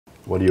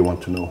What do you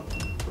want to know?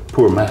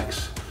 Poor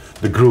Max,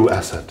 the GRU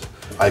asset.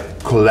 I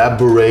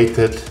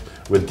collaborated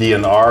with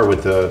DNR,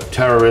 with the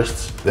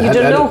terrorists. You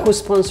don't know who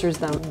sponsors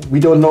them? We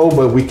don't know,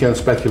 but we can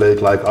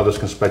speculate like others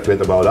can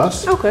speculate about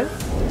us. Okay.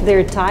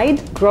 They're tied,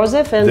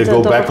 Grozev and... They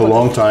go back a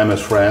long time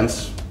as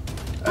friends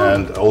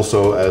and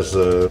also as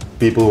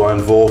people who are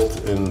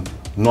involved in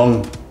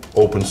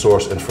non-open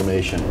source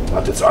information.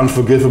 But it's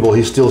unforgivable.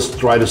 He still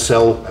tries to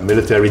sell a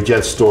military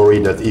jet story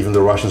that even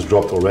the Russians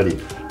dropped already.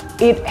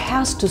 It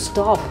has to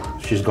stop.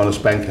 She's gonna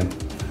spank him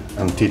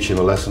and teach him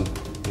a lesson,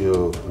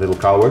 you little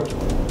coward.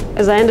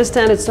 As I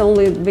understand, it's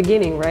only the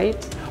beginning, right?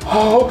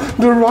 Oh,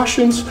 the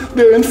Russians,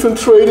 they're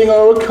infiltrating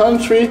our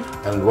country.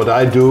 And what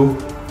I do,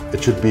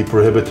 it should be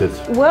prohibited.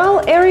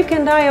 Well, Eric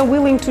and I are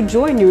willing to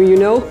join you, you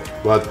know.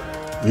 But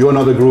you're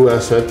not a GRU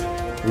asset.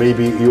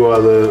 Maybe you are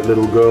the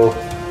little girl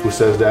who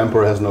says the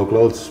emperor has no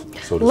clothes,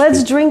 so to Let's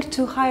speak. drink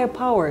to higher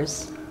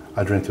powers.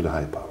 I drink to the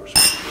higher powers.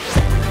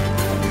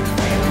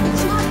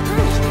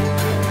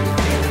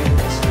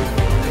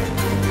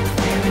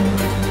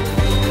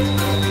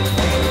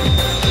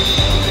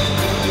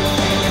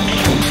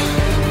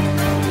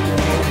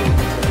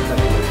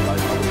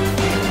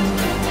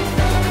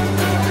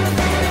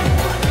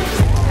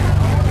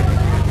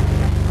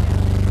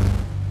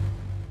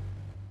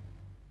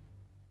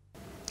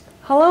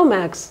 Hello,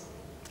 Max.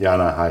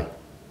 Yana, hi.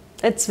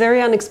 It's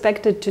very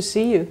unexpected to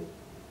see you.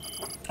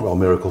 Well,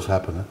 miracles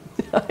happen,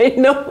 huh? I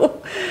know.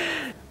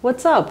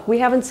 What's up? We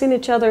haven't seen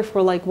each other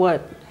for like,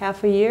 what,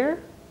 half a year?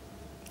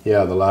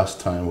 Yeah, the last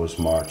time was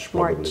March,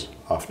 probably.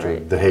 After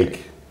right. The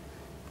Hague.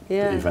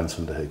 Yeah. The events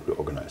in The Hague were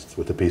organized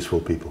with the peaceful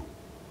people.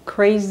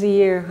 Crazy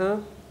year, huh?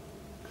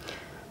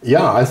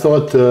 Yeah, I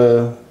thought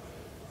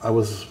I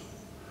was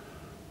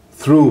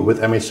through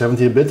with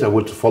MH17 a bit. I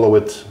would follow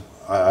it.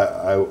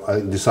 I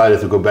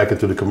decided to go back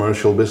into the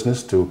commercial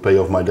business to pay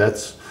off my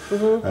debts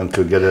and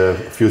to get a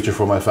future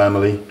for my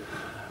family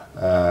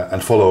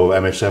and follow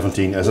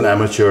MH17 as an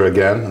amateur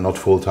again, not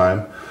full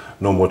time.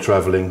 No more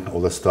traveling,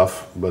 all that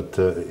stuff. But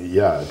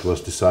yeah, it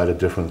was decided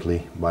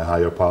differently by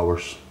higher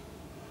powers.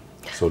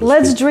 So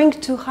Let's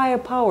drink to higher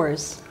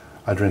powers.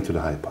 I drink to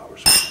the higher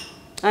powers.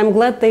 I'm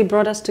glad they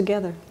brought us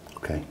together.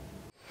 Okay.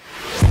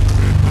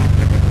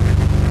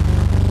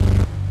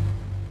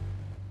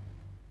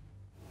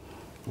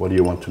 What do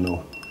you want to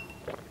know?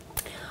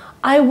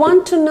 I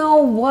want to know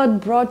what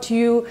brought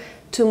you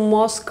to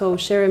Moscow,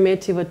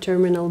 Sheremetyevo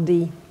Terminal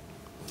D.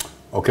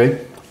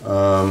 Okay.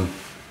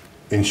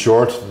 In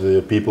short,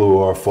 the people who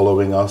are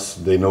following us,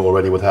 they know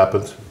already what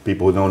happened.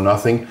 People who know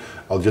nothing,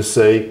 I'll just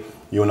say,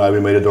 you and I,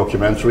 we made a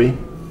documentary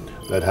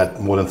that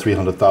had more than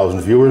 300,000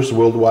 viewers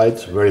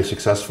worldwide, very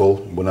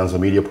successful Bonanza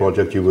Media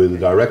project. You were the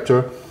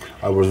director.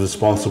 I was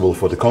responsible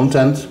for the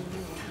content.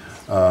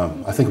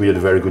 I think we did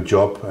a very good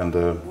job, and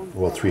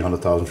well,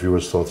 300,000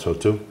 viewers thought so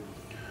too.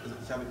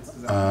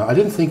 I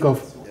didn't think of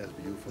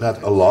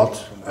that a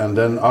lot, and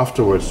then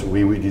afterwards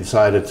we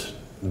decided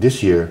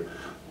this year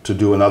to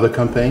do another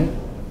campaign.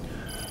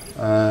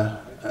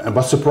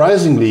 But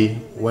surprisingly,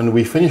 when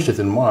we finished it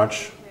in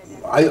March,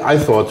 I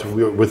thought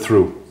we're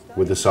through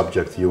with the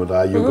subject, you and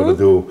I. You're going to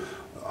do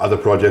other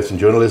projects in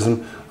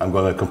journalism. I'm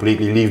going to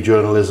completely leave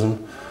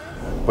journalism.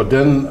 But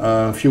then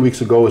a few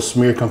weeks ago, a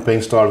smear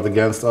campaign started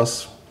against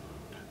us.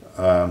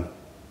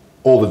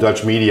 All the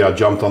Dutch media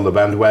jumped on the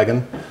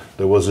bandwagon.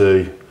 There was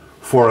a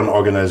foreign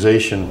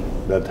organization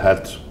that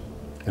had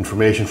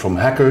information from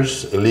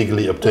hackers,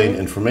 illegally obtained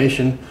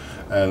information,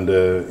 and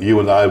you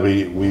and I,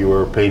 we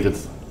were painted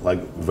like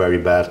very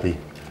badly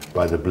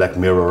by the Black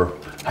Mirror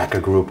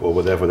hacker group or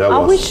whatever that was.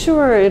 Are we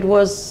sure it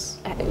was,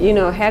 you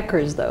know,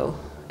 hackers though?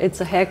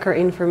 It's a hacker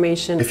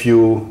information. If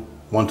you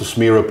want to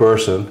smear a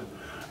person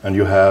and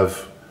you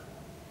have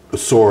a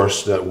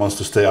source that wants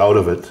to stay out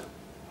of it,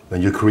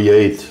 then you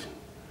create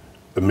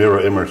a mirror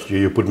image.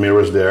 You put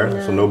mirrors there,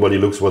 so nobody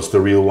looks what's the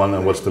real one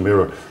and what's the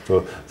mirror.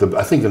 So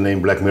I think the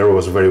name Black Mirror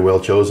was very well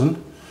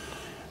chosen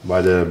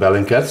by the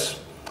Bellingcats.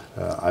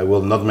 I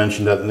will not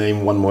mention that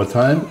name one more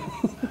time.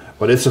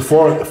 But it's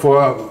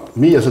for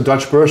me as a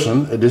Dutch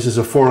person, this is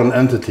a foreign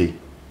entity.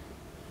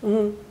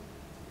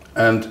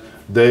 And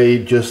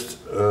they just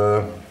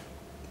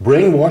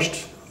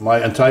brainwashed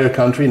my entire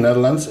country,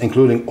 Netherlands,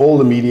 including all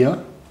the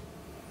media.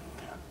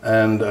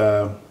 And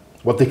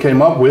what they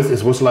came up with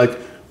was like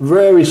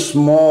very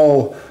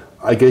small.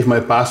 I gave my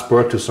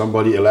passport to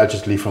somebody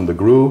allegedly from the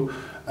GRU,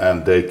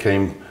 and they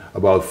came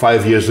about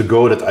 5 years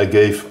ago that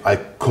I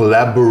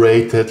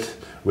collaborated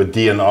with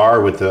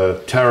DNR, with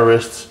the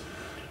terrorists.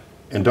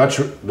 In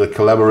Dutch, the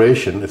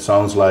collaboration, it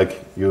sounds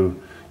like you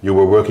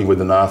were working with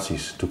the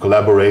Nazis. To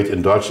collaborate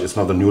in Dutch, it's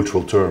not a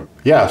neutral term.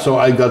 Yeah, so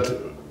I got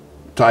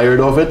tired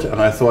of it, and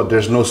I thought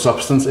there's no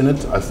substance in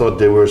it. I thought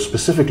they were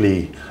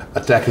specifically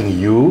attacking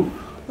you,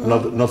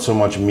 not so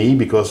much me,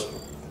 because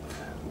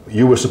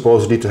you were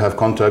supposedly to have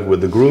contact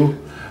with the GRU.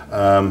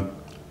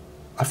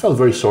 I felt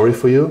very sorry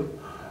for you,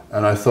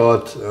 and I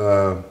thought,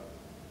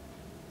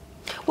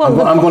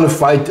 well, I'm going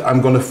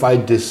to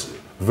fight this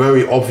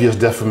very obvious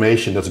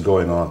defamation that's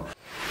going on.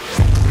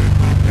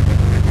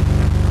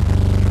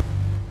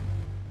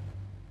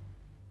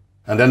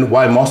 And then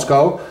why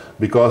Moscow?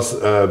 Because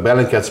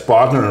Bellingcat's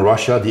partner in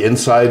Russia, the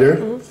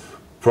insider,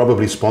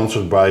 probably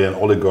sponsored by an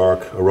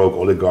oligarch, a rogue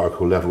oligarch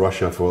who left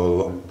Russia for a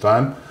long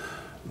time.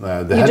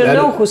 You don't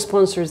know who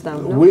sponsors them,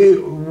 no?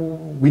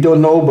 We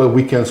don't know, but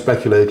we can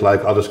speculate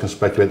like others can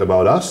speculate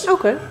about us.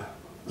 Okay.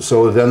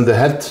 So then the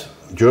head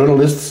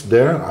journalists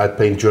there, I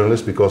paint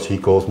journalist because he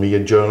calls me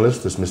a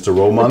journalist, is Mr.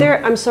 Roman.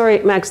 But I'm sorry,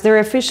 Max, they're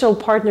official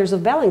partners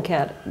of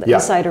Bellingcat, the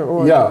insider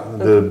org. Yeah,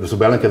 so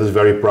Bellingcat is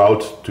very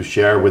proud to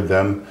share with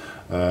them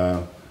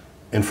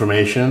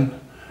information,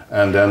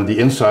 and then the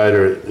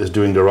insider is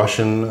doing the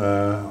Russian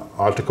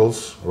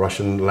articles,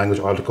 Russian language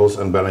articles,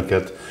 and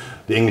Bellingcat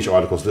the English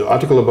articles. The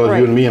article about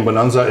you and me and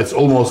Bonanza, it's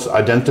almost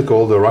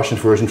identical, the Russian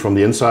version from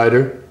the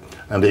insider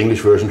and the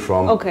English version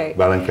from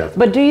Bellingcat.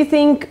 But do you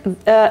think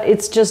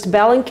it's just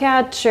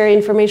Bellingcat share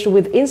information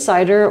with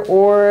insider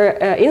or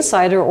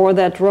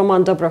that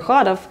Roman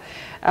Dobrokhotov,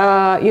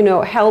 you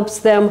know, helps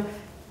them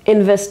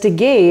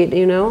investigate,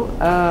 you know?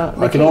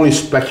 I can only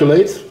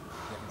speculate.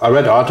 I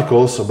read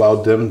articles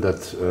about them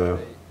that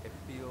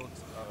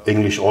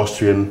English,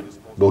 Austrian,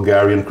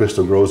 Bulgarian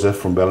Christo Grozev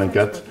from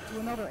Bellingcat,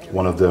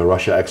 one of the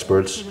Russia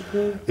experts,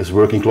 is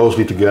working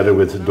closely together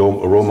with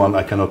Roman,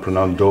 I cannot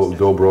pronounce,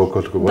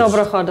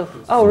 Dobrokhotov.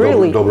 Oh,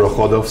 really?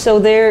 Dobrokhotov. So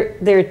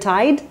they're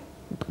tied,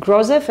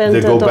 Grozev and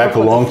they go back a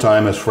long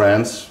time as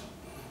friends,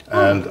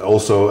 and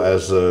also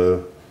as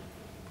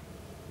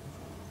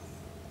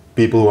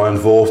people who are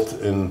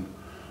involved in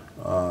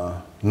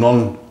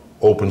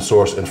non-open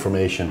source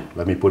information.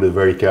 Let me put it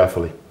very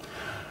carefully.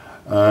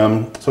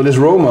 So this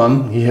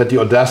Roman, he had the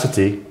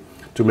audacity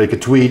to make a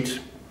tweet.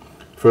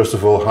 First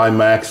of all, hi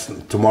Max,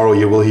 tomorrow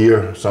you will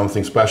hear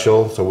something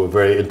special. So a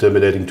very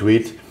intimidating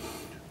tweet.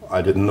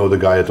 I didn't know the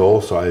guy at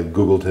all, so I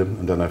Googled him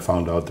and then I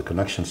found out the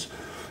connections.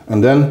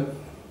 And then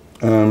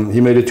he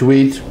made a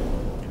tweet,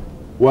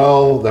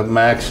 well, that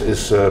Max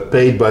is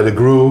paid by the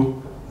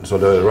GRU, so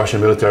the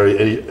Russian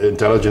military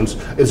intelligence.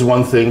 It's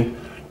one thing,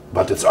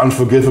 but it's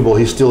unforgivable.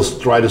 He still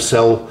tried to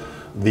sell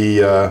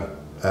the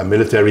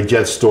military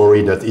jet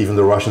story that even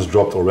the Russians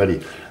dropped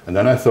already. And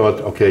then I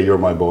thought, okay, you're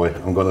my boy.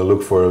 I'm going to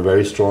look for a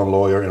very strong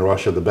lawyer in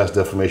Russia, the best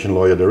defamation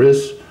lawyer there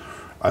is.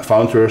 I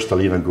found her,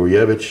 Stalina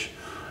Gurevich,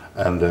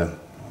 and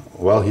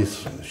well,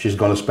 she's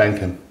going to spank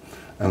him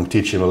and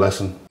teach him a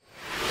lesson.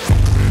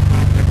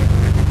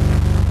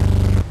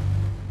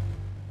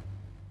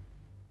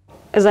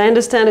 As I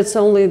understand, it's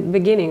only the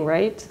beginning,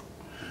 right?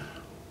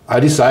 I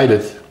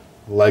decided,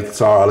 like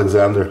Tsar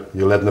Alexander,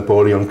 you let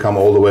Napoleon come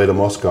all the way to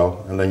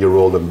Moscow and then you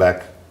roll them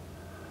back.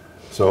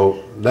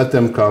 So let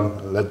them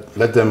come,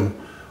 let them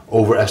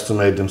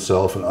overestimate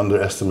themselves and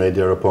underestimate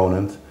their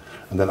opponent.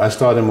 And then I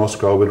start in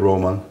Moscow with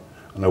Roman,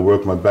 and I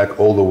work my back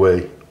all the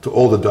way to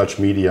all the Dutch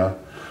media,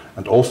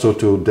 and also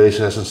to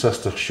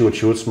D66 Sjoerd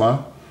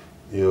Sjoerdsma,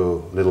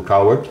 you little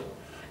coward.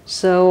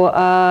 So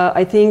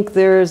I think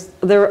there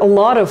are a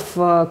lot of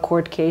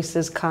court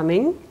cases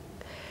coming,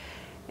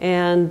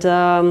 and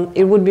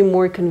it would be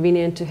more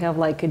convenient to have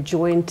like a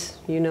joint,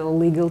 you know,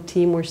 legal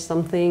team or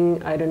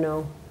something. I don't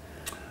know.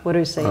 What are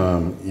you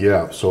saying?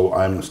 Yeah, so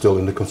I'm still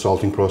in the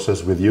consulting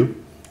process with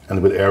you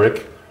and with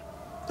Eric.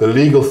 The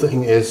legal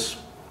thing is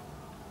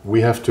we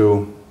have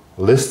to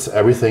list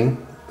everything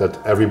that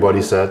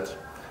everybody said,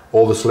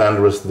 all the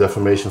slanderous, the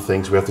defamation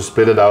things. We have to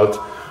split it out.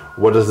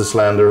 What is the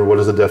slander? What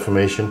is the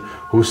defamation?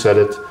 Who said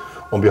it?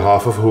 On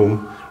behalf of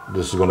whom?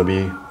 There's going to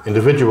be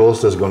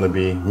individuals, there's going to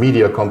be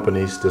media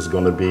companies, there's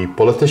going to be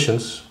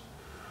politicians.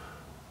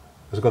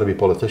 There's going to be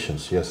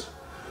politicians, yes.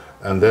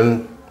 And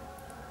then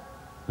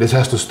this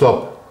has to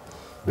stop.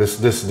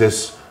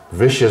 This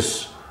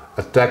vicious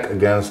attack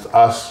against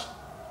us,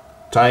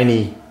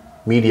 tiny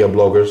media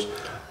bloggers,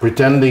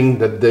 pretending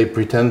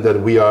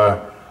that we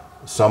are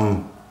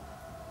some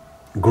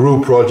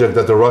GRU project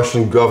that the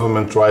Russian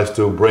government tries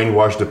to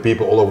brainwash the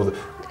people all over.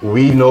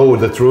 We know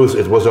the truth.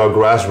 It was our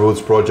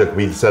grassroots project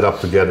we set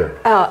up together.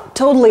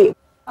 Totally.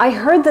 I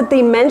heard that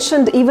they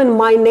mentioned even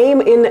my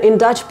name in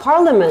Dutch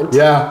Parliament.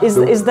 Yeah.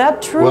 Is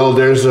that true? Well,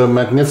 there's a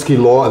Magnitsky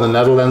law in the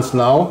Netherlands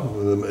now.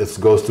 It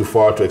goes too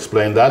far to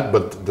explain that,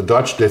 but the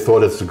Dutch, they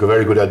thought it's a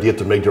very good idea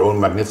to make their own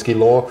Magnitsky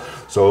law.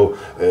 So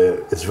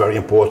it's very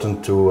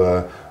important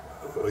to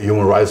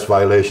human rights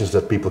violations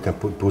that people can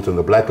put on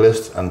the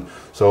blacklist. And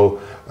so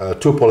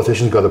two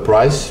politicians got a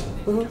prize,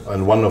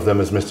 and one of them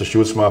is Mr.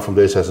 Sjoerdsma from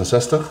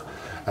D66.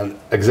 And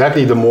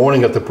exactly the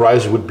morning that the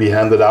prize would be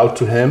handed out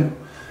to him,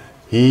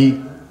 he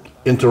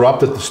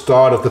interrupted the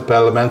start of the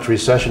parliamentary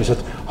session. He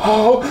said,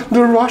 oh,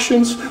 the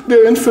Russians,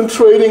 they're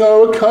infiltrating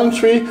our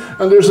country,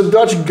 and there's a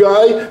Dutch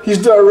guy, he's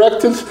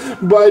directed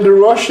by the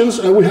Russians,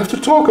 and we have to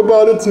talk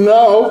about it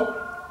now.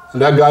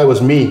 And that guy was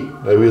me,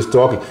 that we was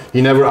talking.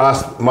 He never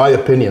asked my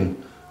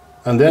opinion.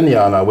 And then,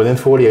 Yana, within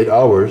 48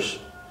 hours,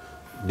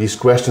 these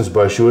questions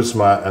by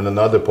Sjoerdsma and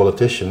another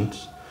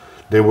politicians,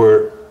 they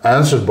were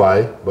answered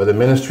by the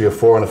Ministry of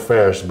Foreign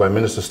Affairs, by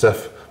Minister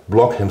Stef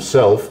Blok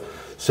himself,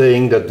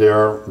 saying that they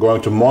are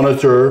going to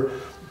monitor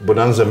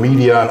Bonanza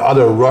Media and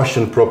other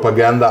Russian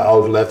propaganda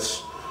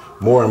outlets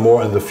more and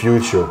more in the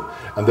future.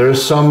 And there are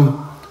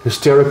some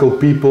hysterical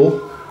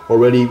people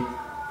already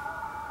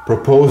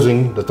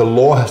proposing that the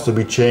law has to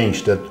be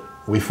changed, that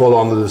we fall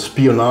under the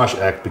Espionage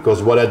Act,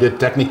 because what I did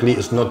technically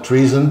is not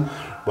treason,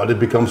 but it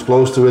becomes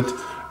close to it,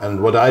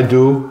 and what I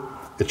do,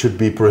 it should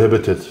be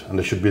prohibited, and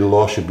the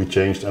law should be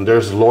changed. And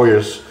there's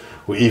lawyers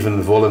who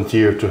even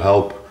volunteer to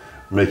help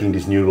making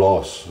these new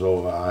laws.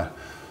 So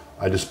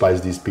I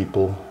despise these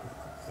people.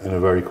 In a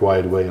very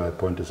quiet way, I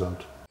point this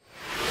out.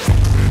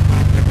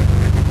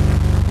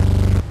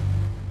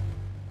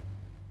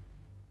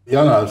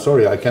 Yana, I'm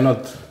sorry, I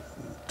cannot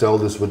tell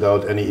this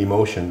without any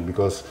emotion,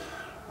 because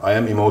I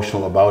am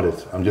emotional about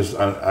it.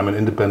 I'm an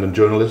independent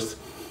journalist.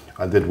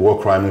 I did war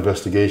crime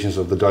investigations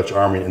of the Dutch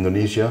army in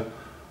Indonesia.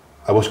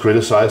 I was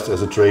criticized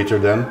as a traitor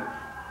then.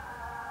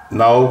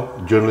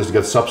 Now journalists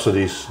get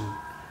subsidies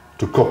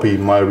to copy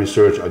my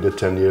research I did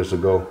 10 years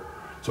ago.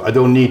 So I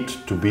don't need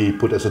to be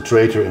put as a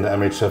traitor in the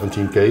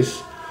MH17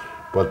 case,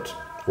 but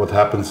what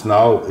happens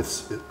now,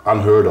 it's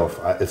unheard of.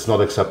 It's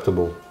not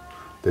acceptable.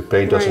 They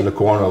paint us in the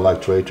corner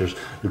like traitors.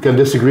 You can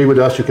disagree with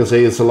us, you can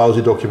say it's a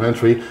lousy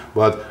documentary,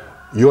 but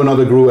you're not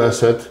a GRU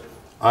asset,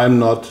 I'm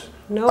not,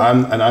 no.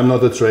 And I'm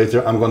not a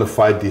traitor. I'm going to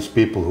fight these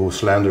people who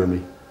slander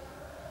me.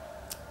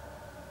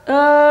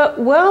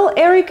 Well,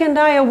 Eric and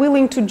I are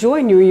willing to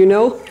join you, you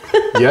know.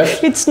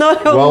 Yes? It's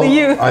not only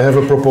you. I have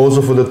a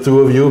proposal for the two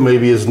of you.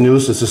 Maybe it's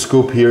news, it's a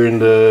scoop here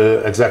in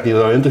exactly in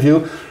our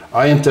interview.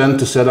 I intend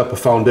to set up a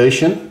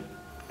foundation,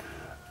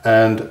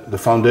 and the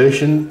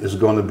foundation is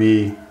going to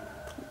be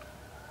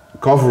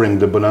covering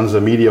the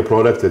Bonanza Media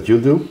product that you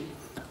do,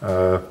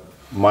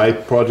 my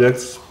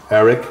projects,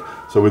 Eric.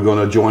 So we're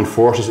going to join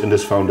forces in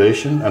this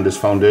foundation, and this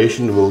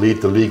foundation will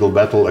lead the legal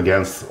battle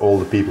against all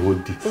the people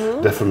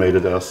who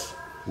defamated us.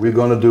 We're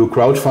going to do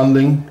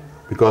crowdfunding,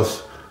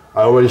 because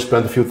I already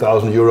spent a few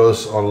thousand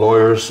euros on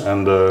lawyers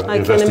and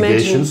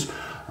investigations.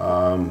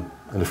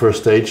 In the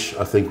first stage,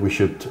 I think we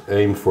should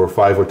aim for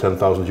 5,000 or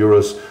 10,000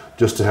 euros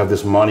just to have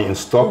this money in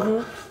stock.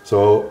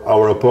 So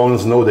our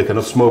opponents know they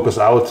cannot smoke us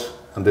out,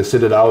 and they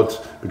sit it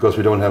out because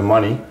we don't have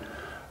money.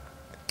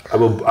 I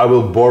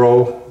will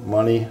borrow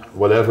money,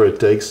 whatever it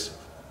takes,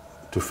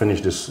 to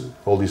finish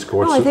all these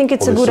courts. No, I think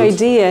it's a good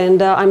idea,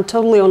 and I'm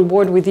totally on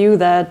board with you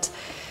that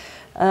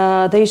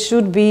they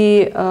should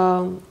be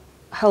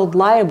held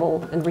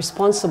liable and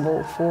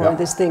responsible for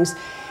these things.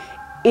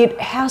 It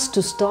has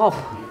to stop.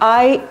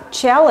 I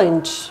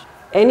challenge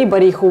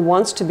anybody who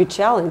wants to be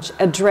challenged,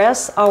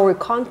 address our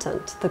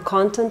content, the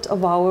content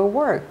of our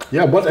work.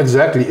 Yeah, what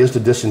exactly is the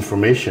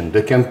disinformation?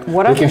 They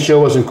can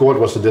show us in court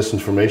what's the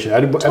disinformation.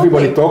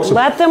 Everybody talks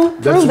about. Let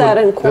them prove that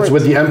in court. That's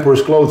with the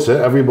emperor's clothes.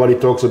 Eh? Everybody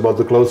talks about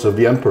the clothes of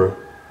the emperor.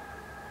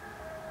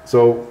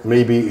 So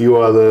maybe you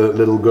are the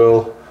little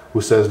girl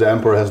who says the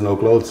emperor has no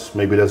clothes.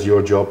 Maybe that's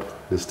your job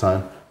this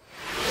time.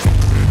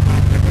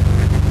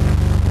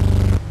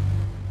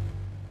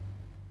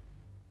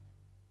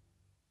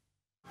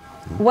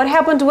 What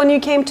happened when you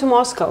came to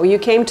Moscow? You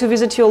came to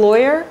visit your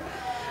lawyer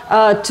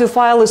to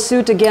file a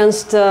suit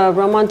against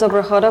Roman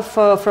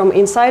Dobrohodov from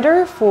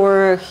Insider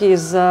for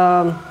his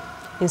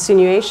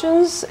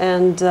insinuations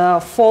and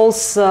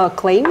false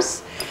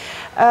claims.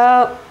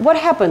 What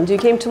happened? You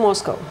came to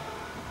Moscow.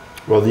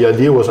 Well, the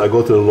idea was I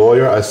go to the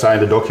lawyer, I sign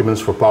the documents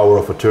for power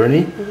of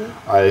attorney,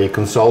 I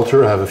consult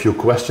her, I have a few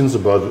questions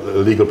about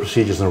legal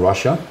procedures in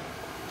Russia,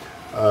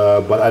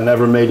 but I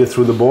never made it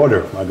through the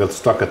border. I got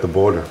stuck at the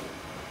border.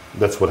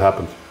 That's what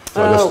happened.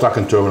 So I got stuck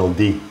in Terminal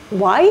D.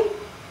 Why?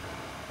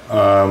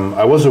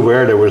 I was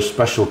aware there were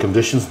special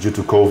conditions due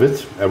to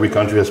COVID. Every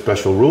country has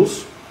special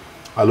rules.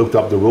 I looked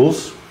up the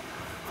rules.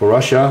 For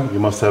Russia, you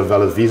must have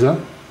valid visa,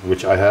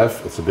 which I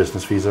have. It's a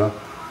business visa.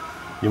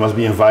 You must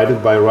be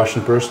invited by a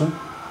Russian person.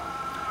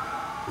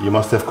 You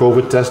must have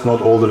COVID test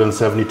not older than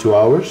 72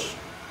 hours.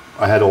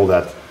 I had all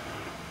that.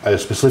 I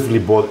specifically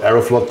bought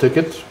Aeroflot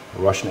ticket,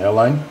 a Russian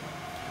airline.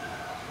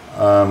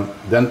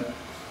 Then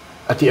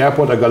at the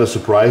airport I got a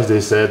surprise.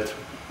 They said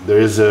there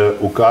is a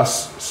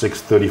Ukaz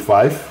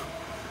 635.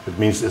 It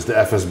means it's the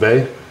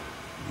FSB,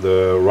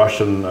 the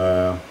Russian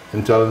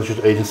intelligence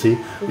agency.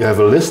 You have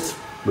a list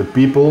with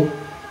people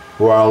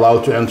who are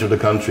allowed to enter the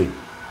country.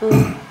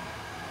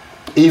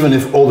 Even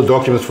if all the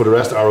documents for the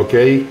rest are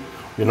okay,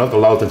 you're not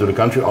allowed into the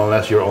country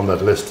unless you're on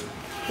that list.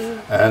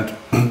 And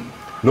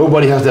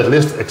nobody has that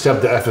list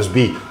except the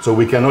FSB, so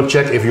we cannot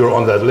check if you're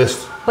on that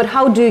list. But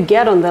how do you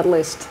get on that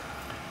list?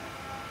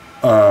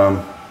 To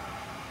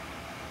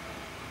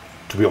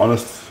be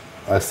honest,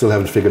 I still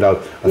haven't figured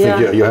out. I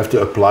think you have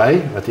to apply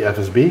at the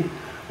FSB,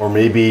 or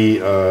maybe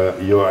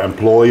your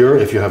employer,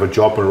 if you have a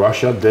job in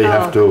Russia, they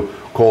have to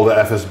call the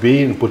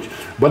FSB and put.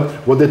 But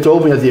what they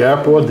told me at the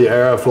airport, the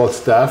Aeroflot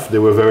staff, they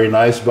were very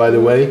nice, by the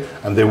way,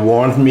 and they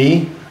warned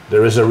me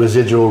there is a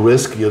residual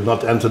risk you'll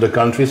not enter the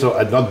country. So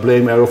I don't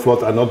blame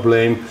Aeroflot. I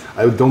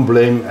don't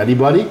blame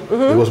anybody.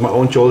 It was my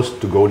own choice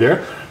to go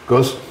there,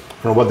 because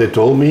from what they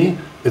told me,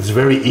 it's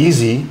very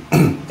easy.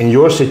 In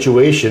your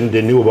situation,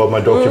 they knew about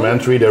my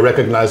documentary, they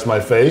recognized my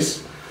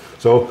face.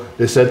 So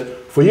they said,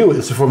 for you,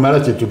 it's a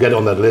formality to get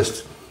on that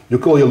list. You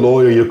call your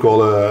lawyer, you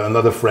call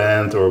another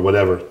friend or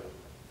whatever.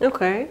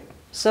 Okay,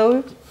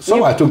 so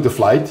I took the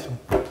flight.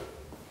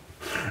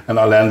 And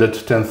I landed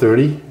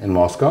 10:30 in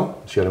Moscow,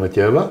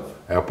 Sheremetyevo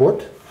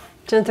airport.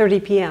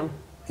 10:30 p.m.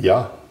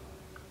 Yeah.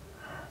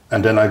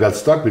 And then I got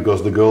stuck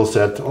because the girl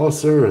said, "Oh,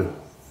 sir,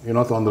 you're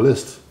not on the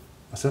list."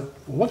 I said,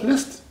 "What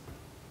list?"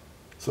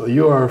 "So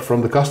you are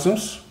from the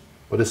customs,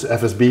 but it's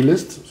FSB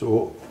list.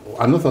 So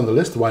I'm not on the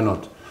list. Why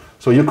not?"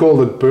 "So you call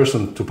the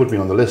person to put me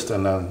on the list,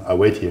 and then I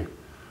wait here."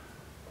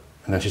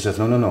 And then she said,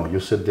 "No, you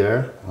sit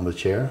there on the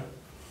chair."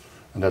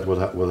 And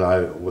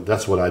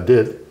that's what I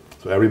did.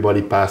 So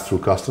everybody passed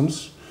through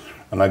customs,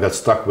 and I got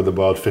stuck with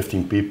about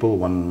 15 people.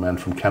 One man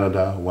from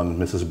Canada, one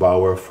Mrs.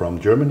 Bauer from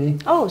Germany.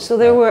 Oh, so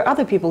there were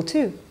other people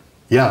too.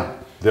 Yeah,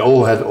 they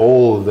all had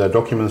all their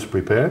documents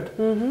prepared,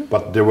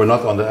 but they were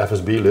not on the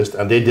FSB list,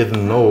 and they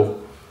didn't know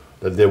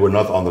that they were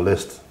not on the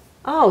list.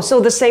 Oh,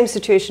 so the same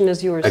situation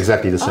as yours.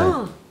 Exactly the same.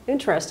 Ah,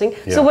 interesting.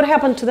 Yeah. So what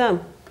happened to them?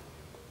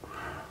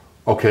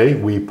 Okay,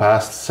 we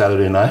passed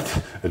Saturday night.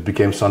 It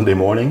became Sunday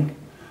morning,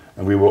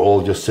 and we were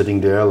all just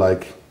sitting there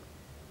like,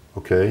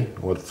 okay,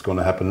 what's going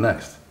to happen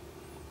next?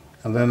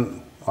 And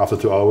then after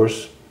 2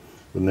 hours,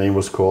 the name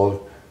was called.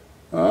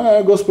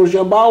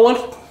 Госпожа Bauer,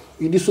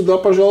 иди сюда,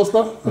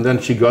 пожалуйста. And then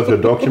she got her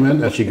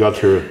document and she got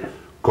her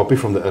copy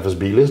from the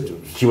FSB list.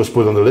 She was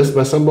put on the list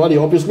by somebody,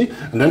 obviously,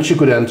 and then she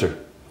could enter.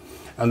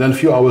 And then a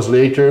few hours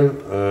later,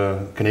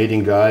 a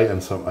Canadian guy and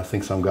I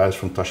think some guys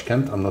from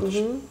Tashkent, I'm not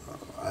sure,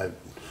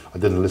 I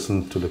didn't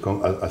listen to the,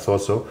 I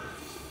thought so.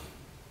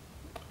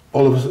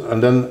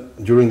 And then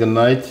during the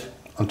night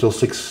until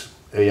 6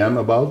 a.m.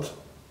 about,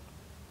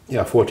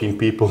 14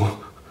 people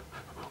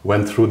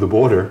went through the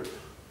border,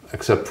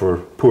 except for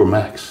poor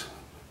Max,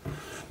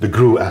 the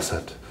GRU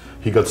asset.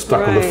 He got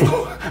stuck on the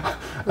floor.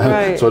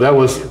 Right. So that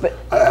was,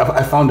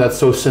 I found that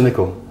so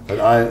cynical.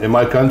 That in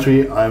my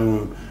country,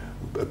 I'm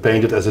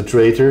painted as a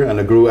traitor and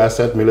a GRU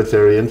asset,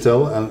 military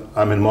intel, and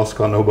I'm in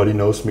Moscow, nobody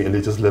knows me, and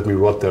they just let me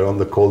rot there on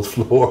the cold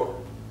floor.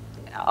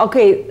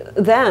 Okay,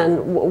 then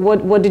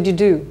what did you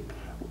do?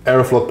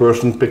 Aeroflot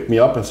person picked me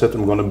up and said,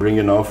 "I'm going to bring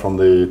you now from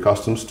the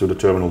customs to the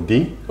Terminal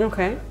D.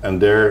 Okay.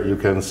 And there you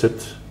can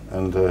sit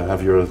and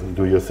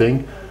do your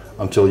thing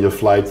until your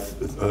flight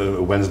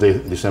Wednesday,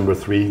 December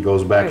 3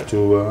 goes back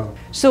to..."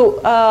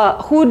 So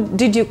who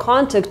did you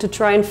contact to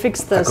try and fix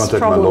this problem? I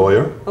contacted my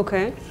lawyer.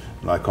 Okay.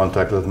 I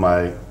contacted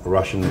my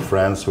Russian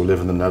friends who live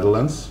in the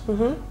Netherlands.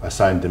 I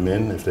signed them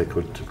in if they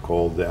could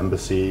call the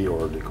embassy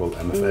or they called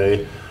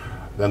MFA.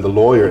 Then the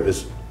lawyer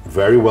is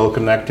very well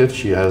connected.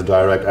 She has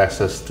direct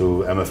access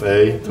to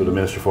MFA, to the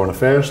Ministry of Foreign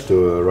Affairs, to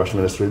the Russian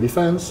Ministry of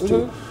Defense.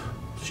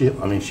 She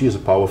is a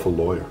powerful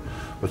lawyer,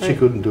 but she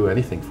couldn't do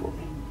anything for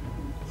me.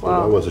 So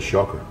that was a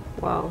shocker.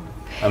 Wow.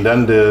 And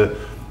then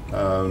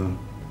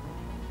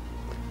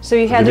so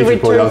you had to Dmitry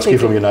return Polyansky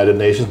ticket. from United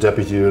Nations,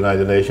 Deputy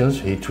United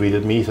Nations, he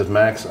tweeted me, he said,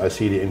 "Max, I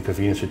see the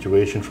inconvenient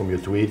situation from your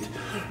tweet.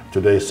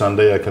 Today is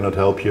Sunday, I cannot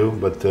help you,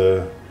 but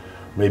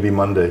maybe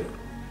Monday,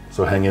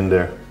 so hang in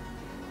there."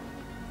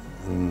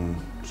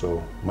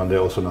 So Monday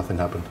also nothing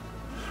happened.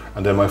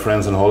 And then my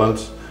friends in Holland,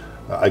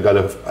 I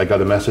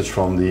got a message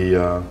from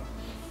the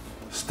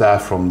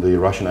staff from the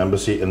Russian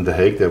embassy in The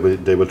Hague.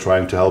 They were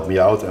trying to help me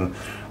out, and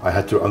I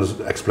had to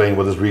explain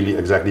what is really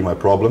exactly my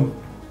problem.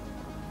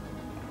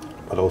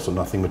 But also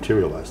nothing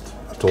materialized.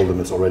 I told them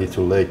it's already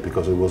too late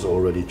because it was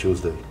already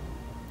Tuesday.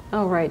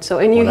 Oh, right. So,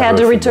 and you had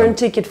a return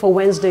ticket for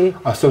Wednesday.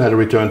 I still had a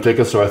return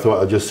ticket, so I thought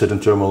I'd just sit in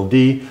Terminal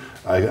D.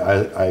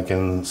 I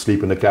can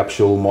sleep in a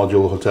capsule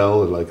module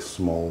hotel, like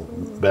small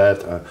bed.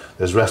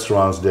 There's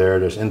restaurants there,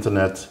 there's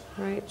internet.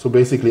 Right. So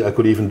basically I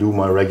could even do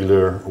my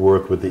regular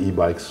work with the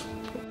e-bikes.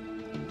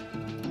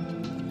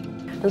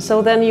 And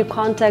so then you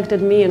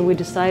contacted me and we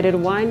decided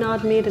why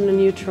not meet in a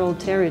neutral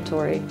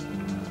territory?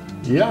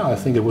 Yeah, I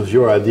think it was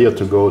your idea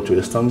to go to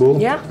Istanbul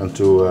and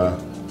to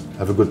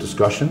have a good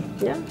discussion.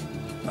 Yeah.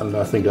 And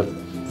I think that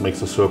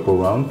makes a circle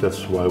round.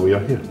 That's why we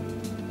are here.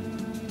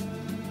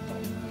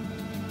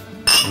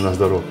 Na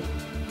zdrowie.